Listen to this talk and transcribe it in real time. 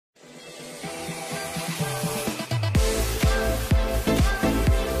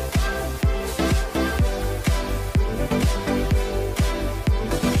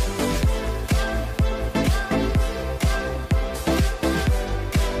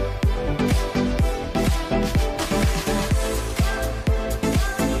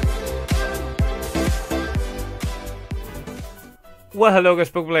Well, hello guys,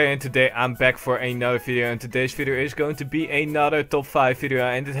 Pokeplayer, and today I'm back for another video, and today's video is going to be another top 5 video,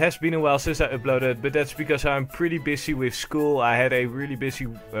 and it has been a while since I uploaded, but that's because I'm pretty busy with school. I had a really busy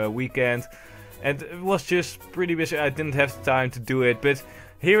weekend, and it was just pretty busy. I didn't have the time to do it, but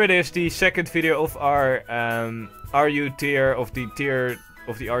here it is, the second video of our RU tier, of the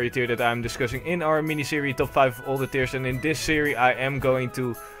RU tier that I'm discussing in our mini-series top 5 of all the tiers, and in this series I am going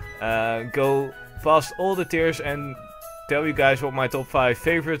to go past all the tiers and tell you guys what my top 5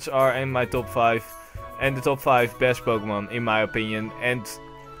 favorites are and my top 5 and the top 5 best Pokemon in my opinion. And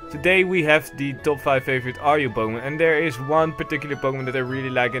today we have the top 5 favorite RU Pokemon, and there is one particular Pokemon that I really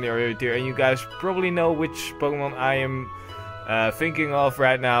like in the RU tier, and you guys probably know which Pokemon I am thinking of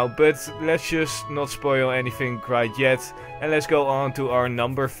right now, but let's just not spoil anything quite yet, and let's go on to our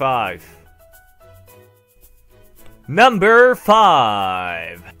number 5. Number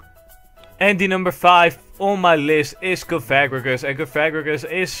 5. And the number 5 on my list is Cofagrigus, and Cofagrigus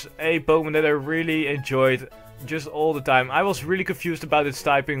is a Pokemon that I really enjoyed just all the time. I was really confused about its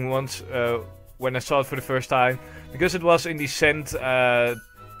typing once when I saw it for the first time, because it was in the Scent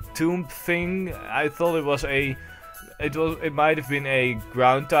Tomb thing. I thought it was it might have been a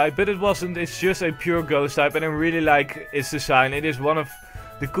ground type, but it wasn't. It's just a pure ghost type, and I really like its design. It is one of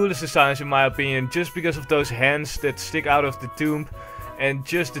the coolest designs in my opinion, just because of those hands that stick out of the tomb. And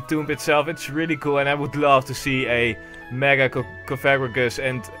just the tomb itself, it's really cool, and I would love to see a Mega Cofagrigus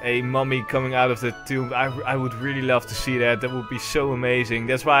and a mummy coming out of the tomb. I would really love to see that. That would be so amazing.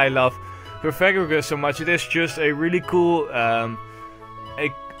 That's why I love Cofagrigus so much. It is just a really cool, a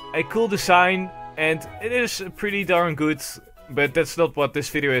cool design, and it is pretty darn good. But that's not what this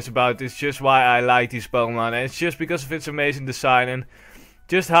video is about. It's just why I like these Pokemon, and it's just because of its amazing design and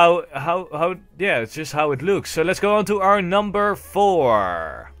just it's just how it looks. So let's go on to our number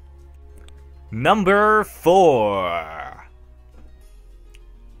 4. Number 4.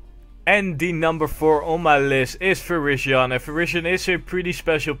 And the number 4 on my list is Virizion. And Virizion is a pretty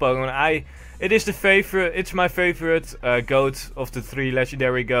special Pokemon. It's my favorite goat of the 3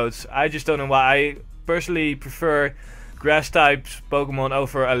 legendary goats. I just don't know why. I personally prefer grass types Pokemon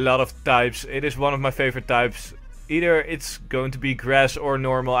over a lot of types. It is one of my favorite types. Either it's going to be grass or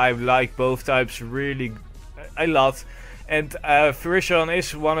normal. I like both types really a lot. And Virizion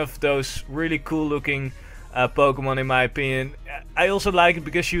is one of those really cool looking Pokemon in my opinion. I also like it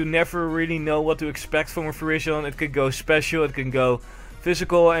because you never really know what to expect from a Virizion. It can go special, it can go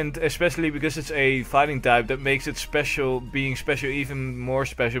physical, and especially because it's a fighting type, that makes it special, being special even more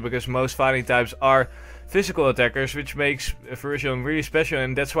special, because most fighting types are physical attackers, which makes Virizion really special,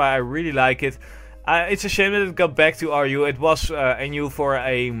 and that's why I really like it. It's a shame that it got back to RU. It was NU for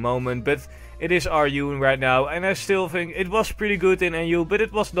a moment, but it is RU right now, and I still think it was pretty good in NU, but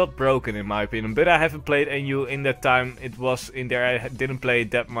it was not broken in my opinion. But I haven't played NU in that time it was in there. I didn't play it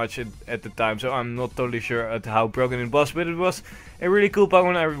that much at the time, so I'm not totally sure at how broken it was, but it was a really cool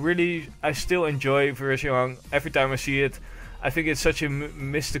Pokemon. I still enjoy Virizion every time I see it. I think it's such a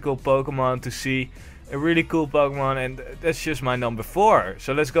mystical Pokemon to see. A really cool Pokemon, and that's just my number 4.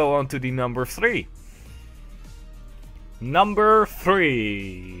 So let's go on to the number 3. Number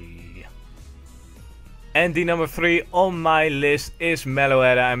 3. And the number 3 on my list is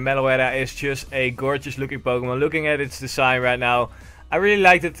Meloetta, and Meloetta is just a gorgeous looking Pokemon. Looking at its design right now, I really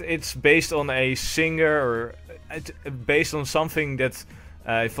like that it's based on a singer, or based on something that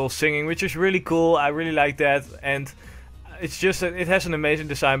involves singing, which is really cool. I really like that, and it's just that it has an amazing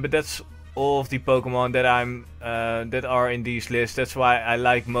design, but that's all of the Pokemon that are in these lists. That's why I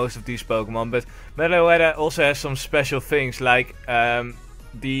like most of these Pokemon. But Meloetta also has some special things, like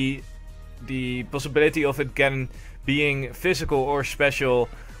the possibility of it being physical or special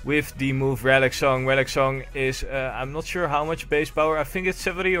with the move Relic Song. Relic Song is I'm not sure how much base power. I think it's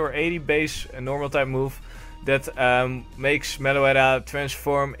 70 or 80 base, a normal type move that makes Meloetta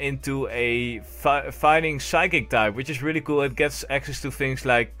transform into a fighting psychic type, which is really cool. It gets access to things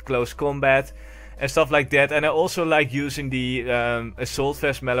like close combat and stuff like that. And I also like using the Assault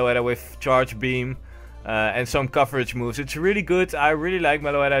Vest Meloetta with Charge Beam and some coverage moves. It's really good. I really like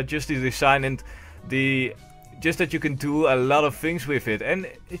Meloetta, just the design and just that you can do a lot of things with it. And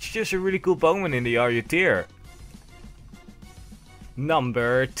it's just a really cool Pokemon in the RU tier.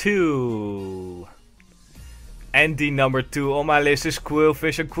 Number 2. And the number 2 on my list is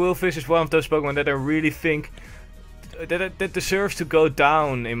Qwilfish, and Qwilfish is one of those Pokemon that I really think that deserves to go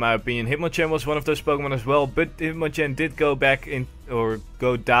down in my opinion. Hitmonchan was one of those Pokemon as well, but Hitmonchan did go back in, or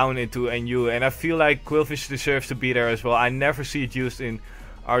go down into NU, and I feel like Qwilfish deserves to be there as well. I never see it used in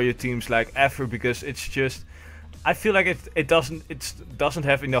RU teams like ever, because it's just I feel like it doesn't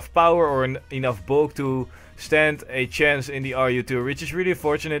have enough power or enough bulk to stand a chance in the RU Tour, which is really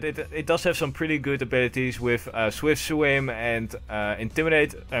fortunate. It does have some pretty good abilities with Swift Swim and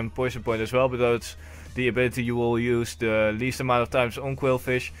Intimidate and Poison Point as well, but that's the ability you will use the least amount of times on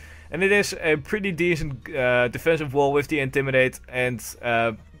Qwilfish. And it is a pretty decent defensive wall with the Intimidate and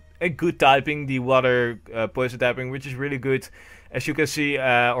a good typing, the water poison typing, which is really good. As you can see,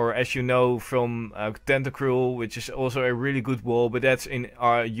 or as you know from Tentacruel, which is also a really good wall, but that's in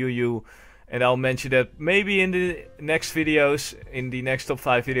our UU. And I'll mention that maybe in the next videos, in the next top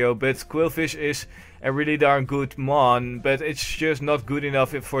 5 video. But Qwilfish is a really darn good mon, but it's just not good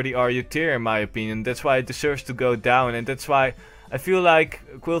enough for the RU tier in my opinion. That's why it deserves to go down, and that's why I feel like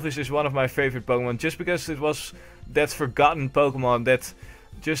Qwilfish is one of my favorite Pokemon, just because it was that forgotten Pokemon that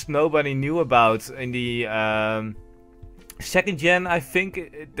just nobody knew about in the 2nd gen. I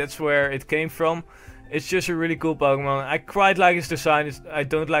think that's where it came from. It's just a really cool Pokemon. I quite like its design. I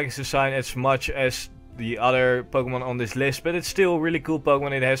don't like its design as much as the other Pokemon on this list, but it's still a really cool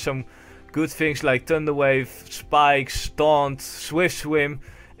Pokemon. It has some good things like Thunder Wave, Spikes, Taunt, Swift Swim.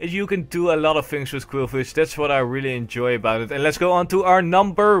 You can do a lot of things with Qwilfish. That's what I really enjoy about it. And let's go on to our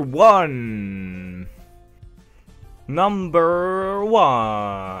number 1. Number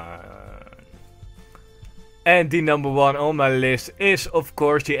 1. And the number 1 on my list is of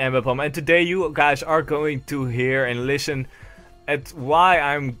course the Ambipom. And today you guys are going to hear and listen at why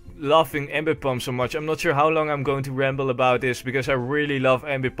I'm loving Ambipom so much. I'm not sure how long I'm going to ramble about this, because I really love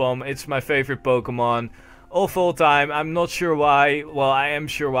Ambipom. It's my favorite Pokemon of all time. I'm not sure why. Well, I am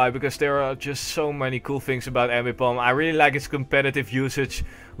sure why, because there are just so many cool things about Ambipom. I really like its competitive usage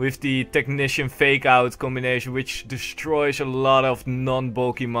with the Technician Fake Out combination, which destroys a lot of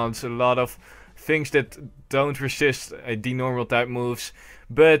non-bulky mons, a lot of things that don't resist the normal type moves.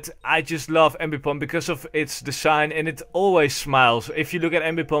 But I just love Ambipom because of its design, and it always smiles. If you look at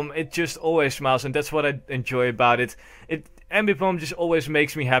Ambipom, it just always smiles, and that's what I enjoy about it. Ambipom just always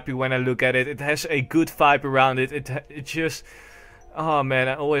makes me happy when I look at it. It has a good vibe around it. It just, oh man,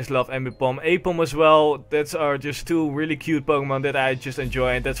 I always love Ambipom. Aipom as well. That's are just two really cute Pokemon that I just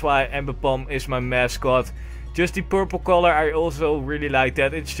enjoy, and that's why Ambipom is my mascot. Just the purple color, I also really like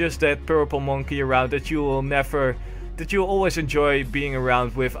that. It's just that purple monkey around that you will always enjoy being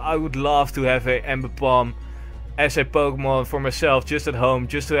around with. I would love to have a Ambipom as a Pokemon for myself, just at home,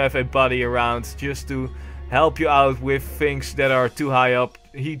 just to have a buddy around, just to help you out with things that are too high up.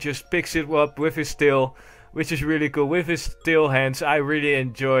 He just picks it up with his tail, which is really cool. With his tail hands, I really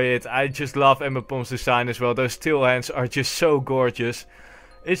enjoy it. I just love Ambipom's design as well. Those tail hands are just so gorgeous.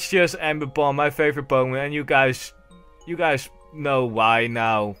 It's just Ambipom, my favorite Pokemon, and you guys know why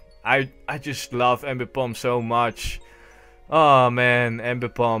now. I just love Ambipom so much. Oh man,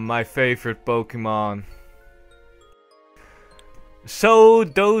 Ambipom, my favorite Pokemon. So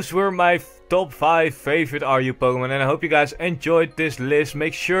those were my top 5 favorite RU Pokemon, and I hope you guys enjoyed this list.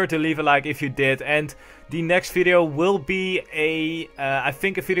 Make sure to leave a like if you did, and the next video will be I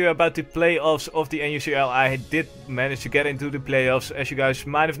think a video about the playoffs of the NUCL. I did manage to get into the playoffs, as you guys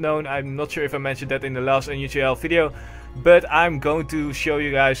might have known. I'm not sure if I mentioned that in the last NUCL video, but I'm going to show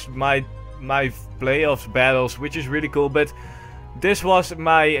you guys my playoffs battles, which is really cool. But this was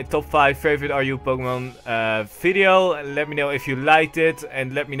my top 5 favorite RU Pokemon video. Let me know if you liked it,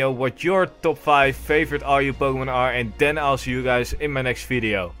 and let me know what your top 5 favorite RU Pokemon are, and then I'll see you guys in my next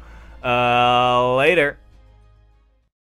video. Later.